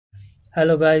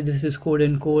Hello guys, this is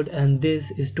CodeNCode and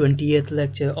this is 20th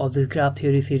lecture of this graph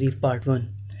theory series part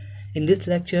 1. In this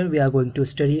lecture we are going to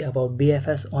study about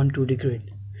BFS on 2D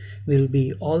grid. We will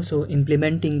be also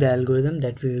implementing the algorithm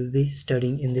that we will be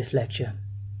studying in this lecture.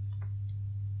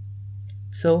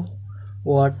 So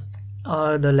what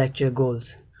are the lecture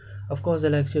goals? Of course the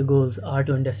lecture goals are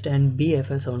to understand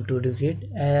BFS on 2D grid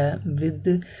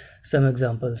with some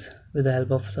examples, with the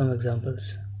help of some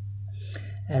examples.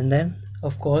 And then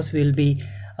of course we'll be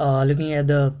looking at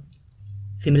the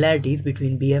similarities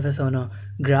between BFS on a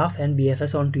graph and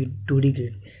BFS on 2D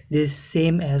grid. This is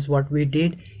same as what we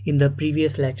did in the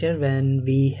previous lecture when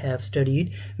we have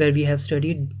studied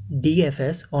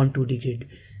DFS on 2D grid.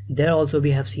 There also we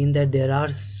have seen that there are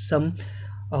some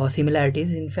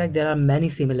similarities. In fact, there are many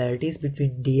similarities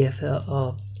between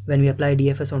when we apply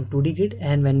DFS on 2D grid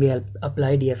and when we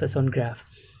apply DFS on graph.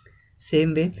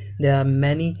 Same way, there are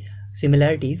many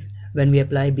similarities when we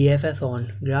apply BFS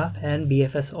on graph and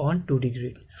BFS on 2D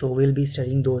grid. So we'll be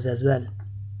studying those as well.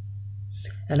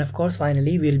 And of course,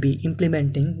 finally, we'll be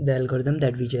implementing the algorithm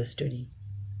that we just studied.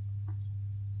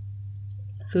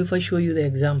 So if I show you the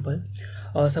example,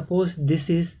 suppose this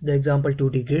is the example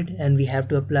 2D grid and we have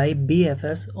to apply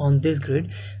BFS on this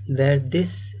grid where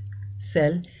this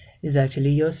cell is actually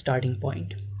your starting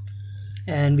point.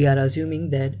 And we are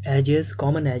assuming that edges,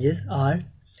 common edges are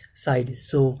sides.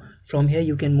 So from here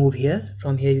you can move here,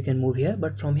 from here you can move here,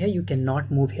 but from here you cannot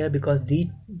move here because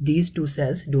these two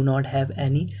cells do not have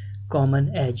any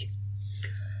common edge.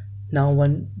 Now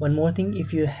one more thing,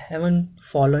 if you haven't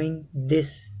following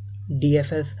this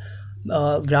DFS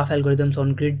graph algorithms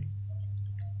on grid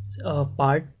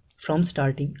part from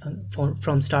starting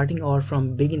or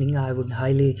from beginning, I would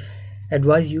highly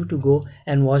advise you to go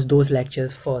and watch those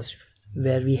lectures first,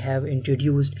 where we have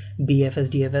introduced BFS,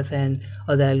 DFS and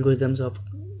other algorithms of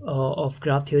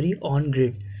graph theory on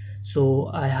grid.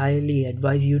 So I highly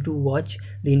advise you to watch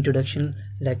the introduction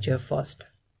lecture first,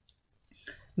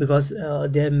 because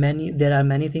there are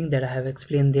many things that I have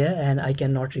explained there and I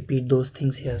cannot repeat those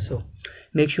things here. So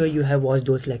make sure you have watched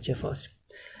those lectures first.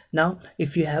 Now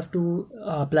if you have to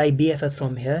apply BFS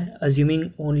from here,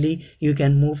 assuming only you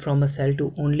can move from a cell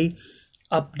to only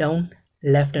up, down,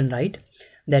 left and right,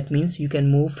 that means you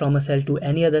can move from a cell to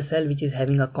any other cell which is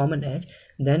having a common edge,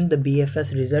 then the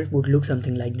BFS result would look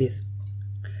something like this.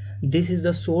 This is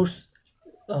the source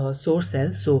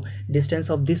cell, so distance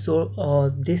of this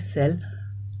cell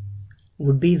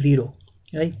would be 0,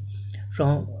 right?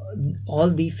 From all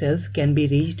these cells can be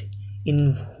reached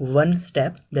in one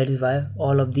step. That is why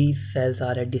all of these cells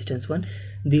are at distance 1.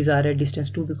 These are at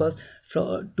distance 2 because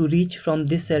to reach from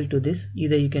this cell to this,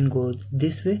 either you can go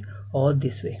this way or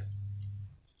this way.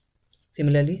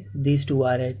 Similarly, these two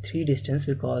are at 3 distance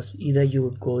because either you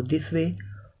would go this way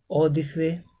or this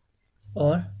way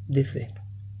or this way.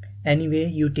 Anyway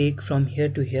you take from here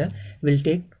to here will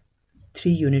take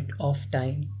 3 unit of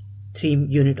time, 3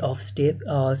 unit of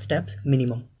steps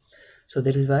minimum. So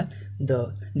that is why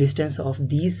the distance of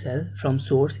these cells from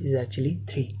source is actually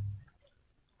 3.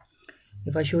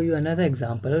 If I show you another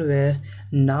example where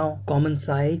now common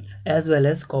sides as well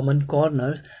as common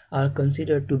corners are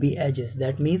considered to be edges,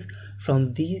 that means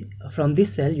from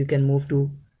this cell you can move to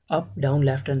up, down,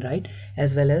 left and right,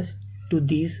 as well as to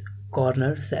these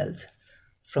corner cells.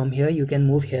 From here you can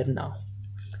move here now.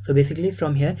 So basically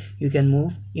from here you can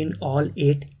move in all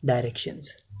 8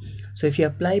 directions. So if you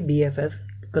apply BFS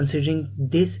considering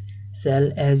this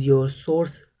cell as your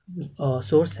source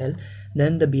cell,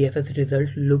 then the BFS result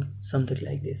look something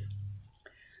like this.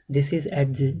 This is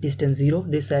at distance 0,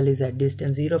 this cell is at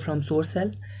distance 0 from source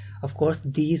cell. Of course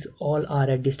these all are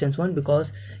at distance 1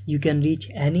 because you can reach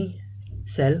any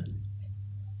cell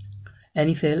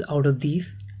out of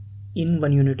these in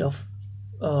 1 unit of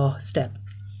step.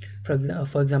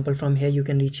 For example, from here you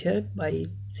can reach here by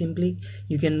simply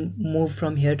you can move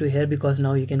from here to here, because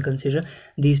now you can consider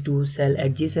these two cell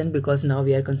adjacent, because now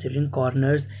we are considering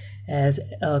corners as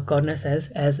corner cells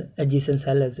as adjacent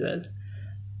cell as well.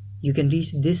 You can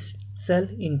reach this cell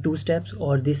in 2 steps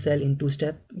or this cell in 2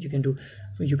 steps.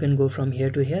 You can go from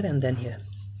here to here and then here.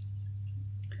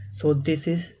 So this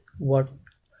is what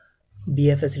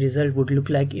BFS result would look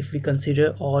like if we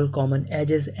consider all common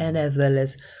edges and as well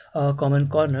as common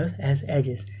corners as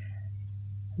edges.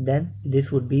 Then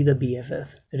this would be the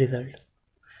BFS result.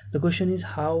 The question is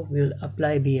how we'll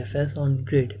apply BFS on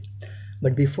grid.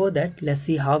 But before that, let's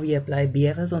see how we apply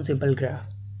BFS on simple graph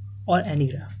or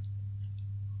any graph.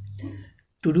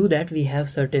 To do that, we have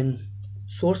certain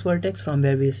source vertex from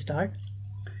where we start,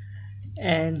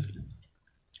 and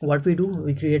what we do,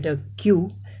 we create a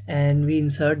queue and we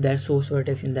insert that source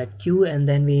vertex in that queue, and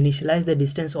then we initialize the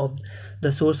distance of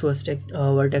the source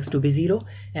vertex to be 0,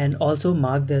 and also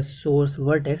mark the source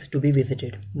vertex to be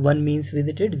visited. 1 means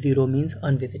visited, 0 means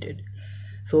unvisited.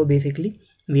 So basically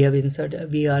we are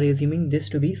assuming this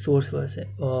to be source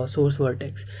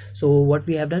vertex. So what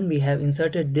we have done, we have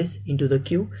inserted this into the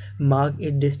queue, marked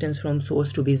its distance from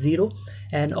source to be 0,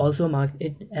 and also marked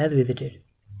it as visited.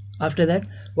 After that,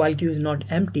 while queue is not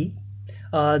empty,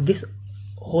 this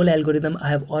whole algorithm I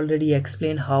have already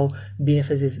explained how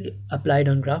BFS is applied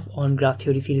on graph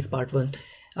theory series part 1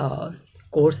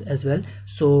 course as well.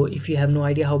 So if you have no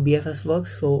idea how BFS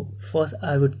works, so first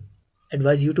I would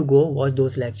advise you to go watch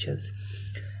those lectures.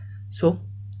 So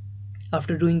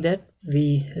after doing that,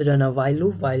 we run a while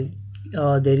loop while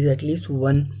there is at least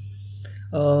one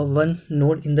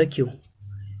node in the queue.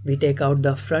 We take out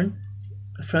the front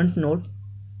node,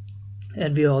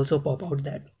 and we also pop out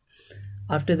that.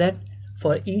 After that,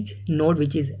 for each node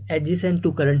which is adjacent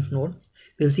to current node,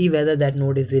 we'll see whether that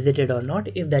node is visited or not.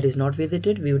 If that is not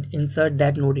visited, we would insert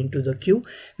that node into the queue.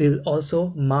 We'll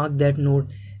also mark that node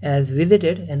as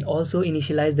visited and also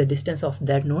initialize the distance of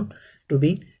that node to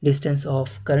be distance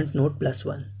of current node plus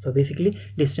 1. So basically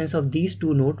distance of these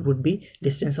two nodes would be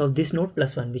distance of this node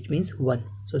plus 1, which means 1.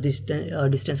 So this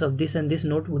distance of this and this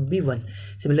node would be 1.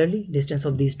 Similarly, distance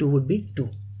of these two would be 2.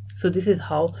 So this is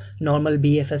how normal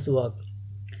BFS works.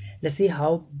 Let's see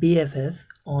how BFS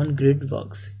on grid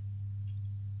works.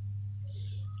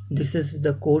 This is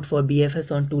the code for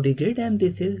BFS on 2D grid, and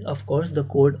this is of course the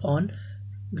code on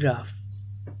graph.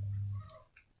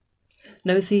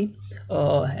 Now you see,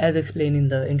 as explained in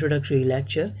the introductory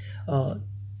lecture,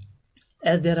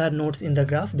 as there are nodes in the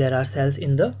graph, there are cells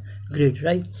in the grid,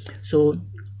 right? So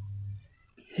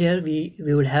here we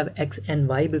would have x and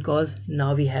y, because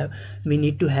now we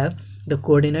need to have the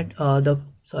coordinate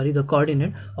the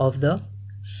coordinate of the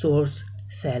source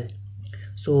cell.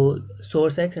 So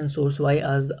source x and source y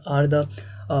are the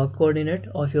coordinate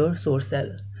of your source cell.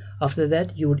 After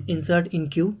that, you would insert in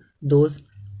queue those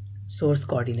source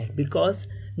coordinate, because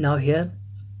now here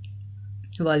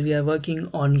while we are working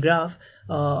on graph,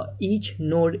 each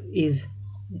node is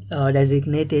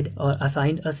designated or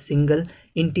assigned a single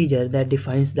integer that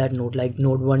defines that node, like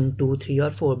node 1, 2, 3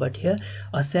 or 4. But here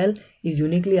a cell is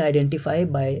uniquely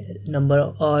identified by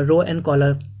number row and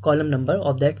column number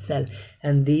of that cell,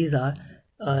 and these are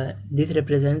this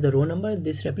represents the row number,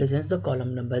 this represents the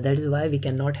column number. That is why we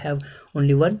cannot have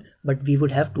only one, but we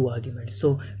would have two arguments.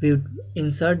 So we would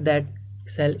insert that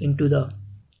cell into the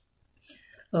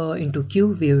into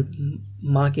queue. We would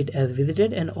mark it as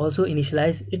visited and also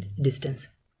initialize its distance.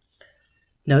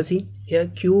 Now see here,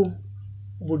 queue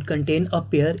would contain a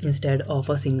pair instead of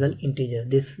a single integer.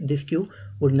 This queue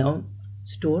would now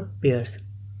store pairs,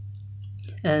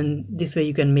 and this way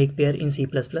you can make pair in C++.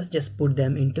 Just put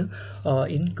them into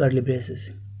in curly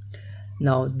braces.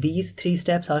 Now these three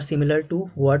steps are similar to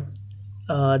what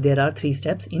there are three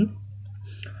steps in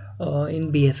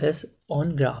BFS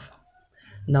on graph.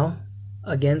 Now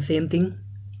again same thing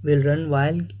will run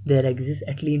while there exists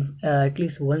at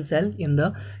least one cell in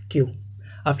the queue.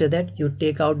 After that, you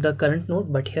take out the current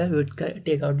node, but here we would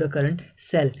take out the current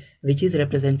cell, which is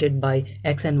represented by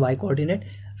x and y coordinate.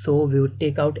 So we would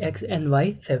take out x and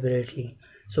y separately.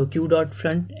 So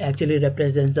q.front actually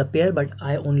represents the pair, but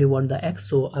I only want the x,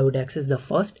 so I would access the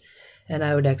first and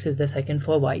I would access the second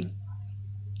for y.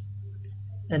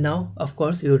 And now of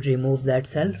course we would remove that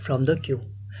cell from the queue.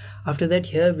 After that,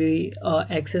 here we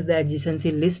access the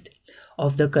adjacency list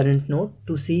of the current node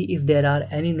to see if there are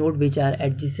any node which are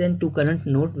adjacent to current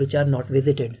node which are not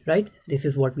visited, right? This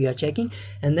is what we are checking,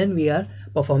 and then we are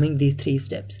performing these three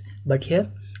steps. But here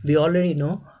we already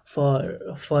know for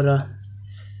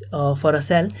a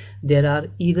cell there are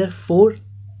either 4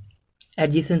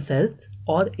 adjacent cells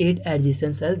or 8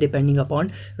 adjacent cells, depending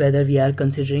upon whether we are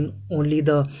considering only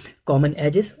the common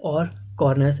edges or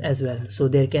corners as well. So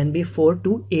there can be 4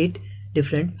 to 8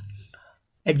 different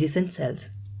adjacent cells.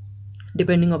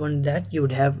 Depending upon that, you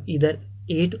would have either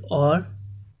 8 or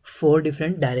 4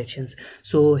 different directions.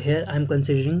 So here I'm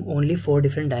considering only 4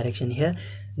 different directions. Here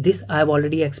this I have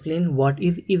already explained what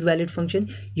is valid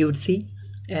function. You would see,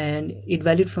 and is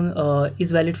valid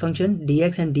function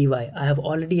dx and dy I have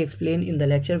already explained in the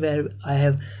lecture where I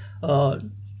have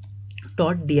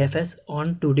taught DFS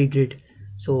on 2D grid.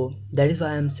 So that is why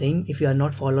I'm saying, if you are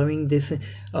not following this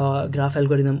graph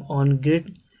algorithm on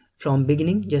grid from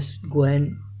beginning, just go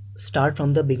and start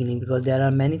from the beginning, because there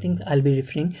are many things I'll be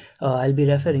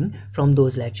referring from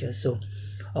those lectures. So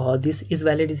this is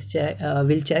valid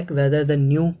will check whether the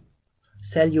new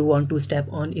cell you want to step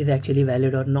on is actually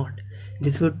valid or not.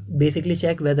 This would basically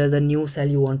check whether the new cell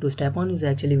you want to step on is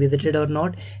actually visited or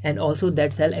not, and also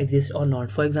that cell exists or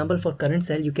not. For example, for current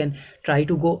cell you can try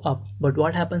to go up, but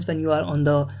what happens when you are on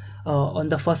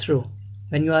the first row?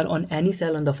 When you are on any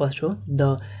cell on the first row,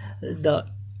 the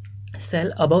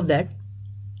cell above that,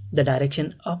 the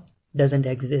direction up doesn't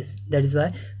exist. That is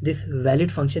why this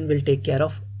valid function will take care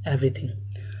of everything.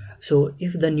 So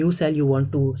if the new cell you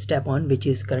want to step on, which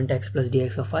is current x plus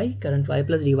dx of I, current y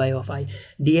plus dy of I,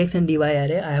 dx and dy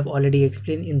array I have already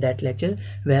explained in that lecture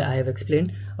where I have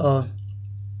explained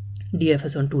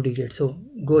BFS on 2D grid. So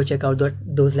go check out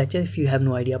those lectures if you have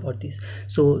no idea about this.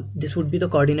 So this would be the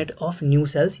coordinate of new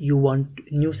cell you want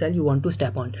to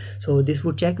step on. So this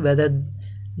would check whether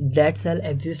that cell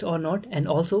exists or not, and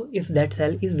also if that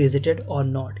cell is visited or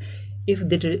not. If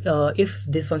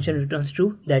this function returns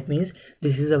true, that means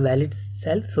this is a valid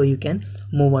cell, so you can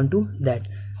move on to that.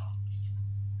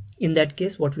 In that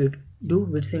case, what we would do,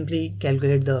 we'd simply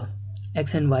calculate the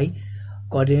x and y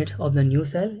coordinates of the new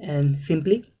cell and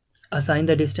simply assign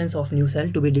the distance of new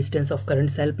cell to be distance of current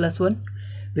cell plus 1.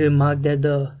 We will mark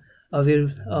that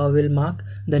we'll mark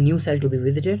the new cell to be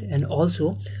visited, and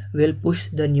also we'll push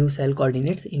the new cell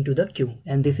coordinates into the queue.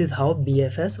 And this is how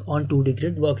BFS on 2D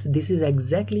grid works. This is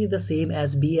exactly the same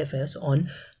as BFS on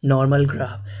normal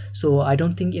graph. So I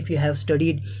don't think if you have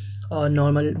studied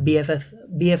normal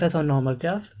BFS on normal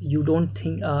graph,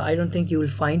 I don't think you will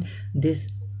find this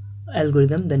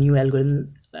algorithm, the new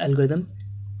algorithm,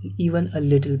 even a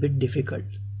little bit difficult.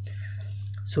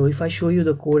 So if I show you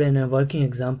the code and a working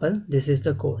example, this is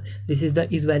the code. This is the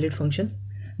isValid function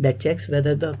that checks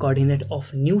whether the coordinate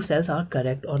of new cells are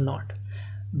correct or not.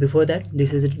 Before that,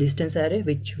 this is a distance array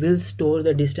which will store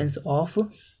the distance of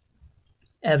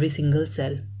every single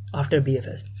cell after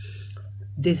BFS.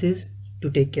 This is to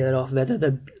take care of whether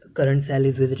the current cell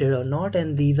is visited or not,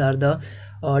 and these are the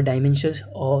dimensions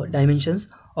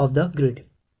of the grid.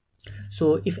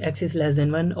 So if x is less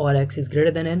than 1, or x is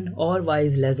greater than n, or y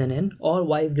is less than n, or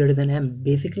y is greater than m,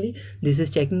 basically this is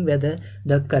checking whether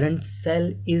the current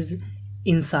cell is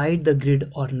inside the grid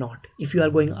or not. If you are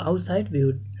going outside, we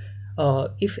would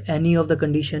if any of the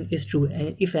condition is true,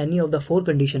 and if any of the 4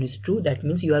 condition is true, that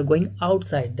means you are going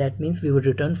outside. That means we would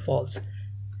return false.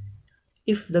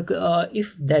 If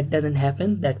that doesn't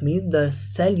happen, that means the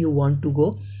cell you want to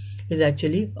go is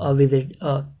actually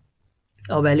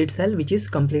a valid cell which is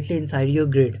completely inside your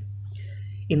grid.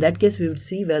 In that case, we would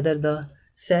see whether the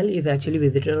cell is actually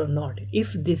visited or not.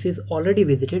 If this is already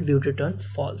visited, we would return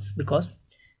false, because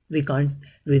we can't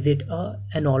visit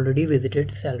an already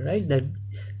visited cell, right? That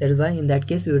is why in that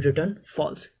case we would return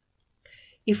false.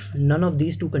 If none of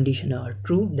these 2 conditions are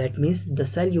true, that means the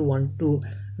cell you want to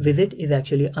visit is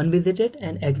actually unvisited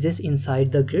and exists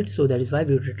inside the grid, so that is why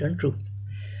we would return true.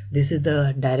 This is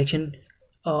the direction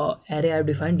array I have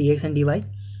defined, dx and dy.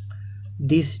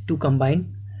 These 2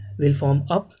 combined will form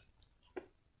up,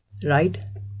 right,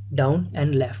 down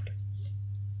and left.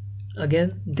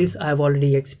 Again, this I have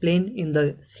already explained in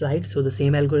the slide, so the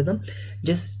same algorithm,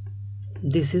 just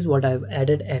this is what I have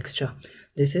added extra.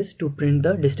 This is to print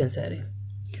the distance array.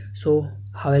 So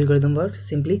how algorithm works?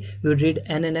 Simply we would read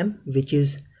n and m, which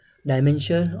is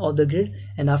dimension of the grid,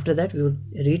 and after that we would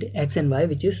read x and y,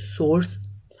 which is source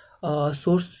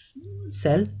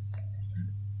cell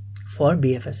for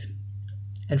BFS.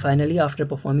 And finally, after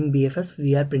performing BFS,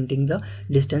 we are printing the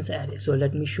distance array. So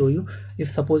let me show you.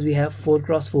 If suppose we have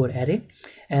 4x4 array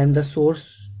and the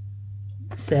source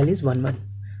cell is 1 1,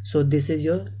 so this is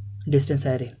your distance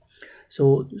array.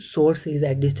 So source is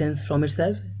at distance from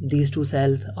itself. These 2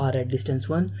 cells are at distance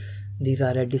 1, these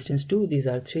are at distance 2, these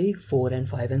are 3, 4 and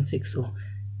 5 and 6. So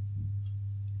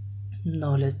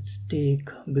now let's take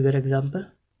a bigger example,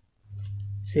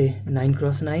 say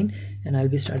 9x9, and I'll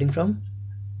be starting from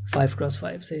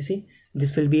 5x5. So you see,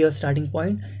 this will be your starting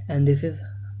point, and this is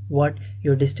what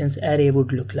your distance array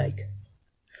would look like.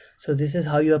 So this is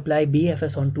how you apply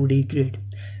BFS on 2D grid.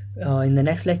 In the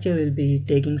next lecture, we'll be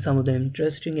taking some of the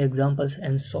interesting examples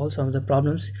and solve some of the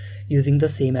problems using the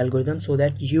same algorithm, so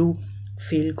that you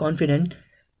feel confident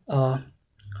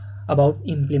about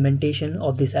implementation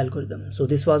of this algorithm. So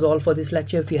this was all for this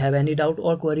lecture. If you have any doubt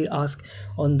or query, ask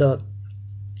on the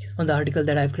article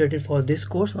that I've created for this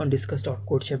course on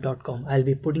discuss.codechef.com. I'll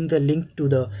be putting the link to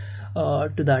the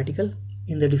article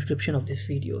in the description of this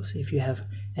video. So if you have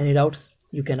any doubts,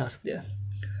 you can ask there.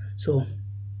 So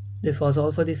this was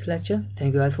all for this lecture.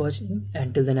 Thank you guys for watching.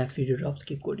 Until the next video drops,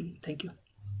 keep coding. Thank you.